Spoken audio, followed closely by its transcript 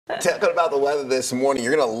Talking about the weather this morning,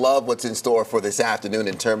 you're going to love what's in store for this afternoon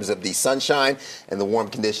in terms of the sunshine and the warm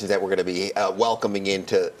conditions that we're going to be welcoming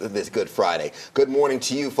into this Good Friday. Good morning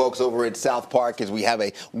to you folks over in South Park as we have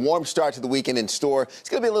a warm start to the weekend in store. It's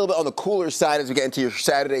going to be a little bit on the cooler side as we get into your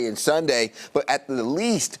Saturday and Sunday, but at the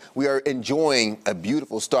least, we are enjoying a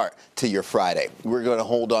beautiful start to your Friday. We're going to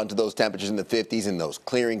hold on to those temperatures in the 50s and those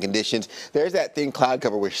clearing conditions. There's that thin cloud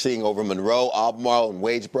cover we're seeing over Monroe, Albemarle, and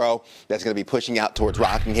Wadesboro. That's going to be pushing out towards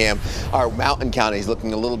Rockingham. Our mountain counties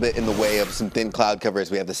looking a little bit in the way of some thin cloud cover as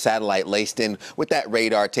we have the satellite laced in with that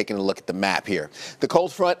radar. Taking a look at the map here. The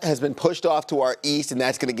cold front has been pushed off to our east, and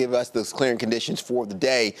that's going to give us those clearing conditions for the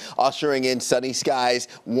day, ushering in sunny skies,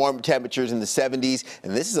 warm temperatures in the 70s.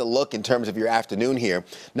 And this is a look in terms of your afternoon here.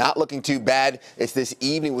 Not looking too bad. It's this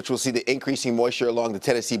evening which we'll see the increasing moisture along the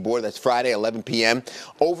Tennessee border. That's Friday, 11 p.m.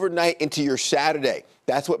 Overnight into your Saturday.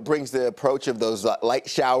 That's what brings the approach of those light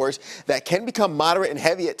showers that can become moderate and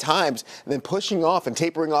heavy at times, and then pushing off and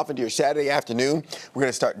tapering off into your Saturday afternoon. We're going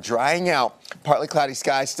to start drying out. Partly cloudy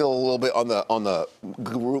skies, still a little bit on the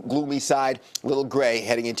gloomy side, a little gray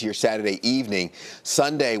heading into your Saturday evening.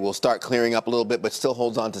 Sunday will start clearing up a little bit, but still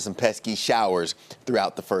holds on to some pesky showers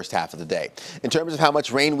throughout the first half of the day. In terms of how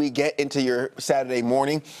much rain we get into your Saturday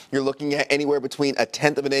morning, you're looking at anywhere between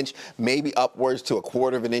 1/10 of an inch, maybe upwards to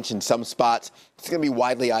 1/4 of an inch in some spots. It's going to be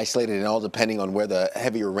widely isolated and all depending on where the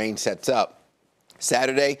heavier rain sets up.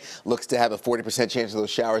 Saturday looks to have a 40% chance of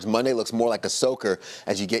those showers. Monday looks more like a soaker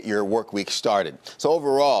as you get your work week started. So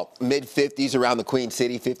overall, mid-50s around the Queen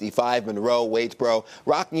City, 55, Monroe, Wadesboro,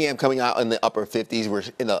 Rockingham coming out in the upper 50s. We're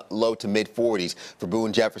in the low to mid-40s for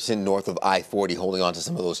Boone, Jefferson, north of I-40, holding on to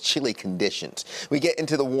some of those chilly conditions. We get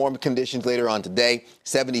into the warm conditions later on today,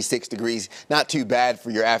 76 degrees. Not too bad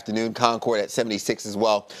for your afternoon. Concord at 76 as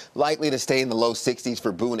well. Likely to stay in the low 60s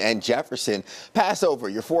for Boone and Jefferson. Pass over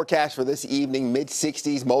your forecast for this evening,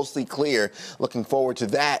 mid-60s, mostly clear. Looking forward to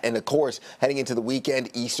that. And of course, heading into the weekend,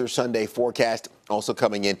 Easter Sunday forecast also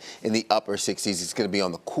coming in the upper 60s. It's going to be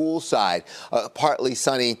on the cool side, partly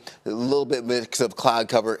sunny, a little bit mix of cloud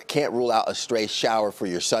cover. Can't rule out a stray shower for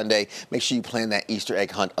your Sunday. Make sure you plan that Easter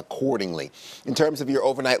egg hunt accordingly. In terms of your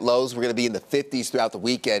overnight lows, we're going to be in the 50s throughout the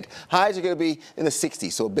weekend. Highs are going to be in the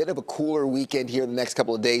 60s. So a bit of a cooler weekend here in the next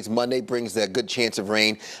couple of days. Monday brings a good chance of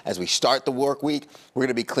rain. As we start the work week, we're going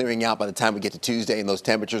to be clearing out by the time we get to Tuesday, and those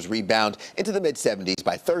temperatures rebound into the mid-70s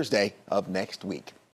by Thursday of next week.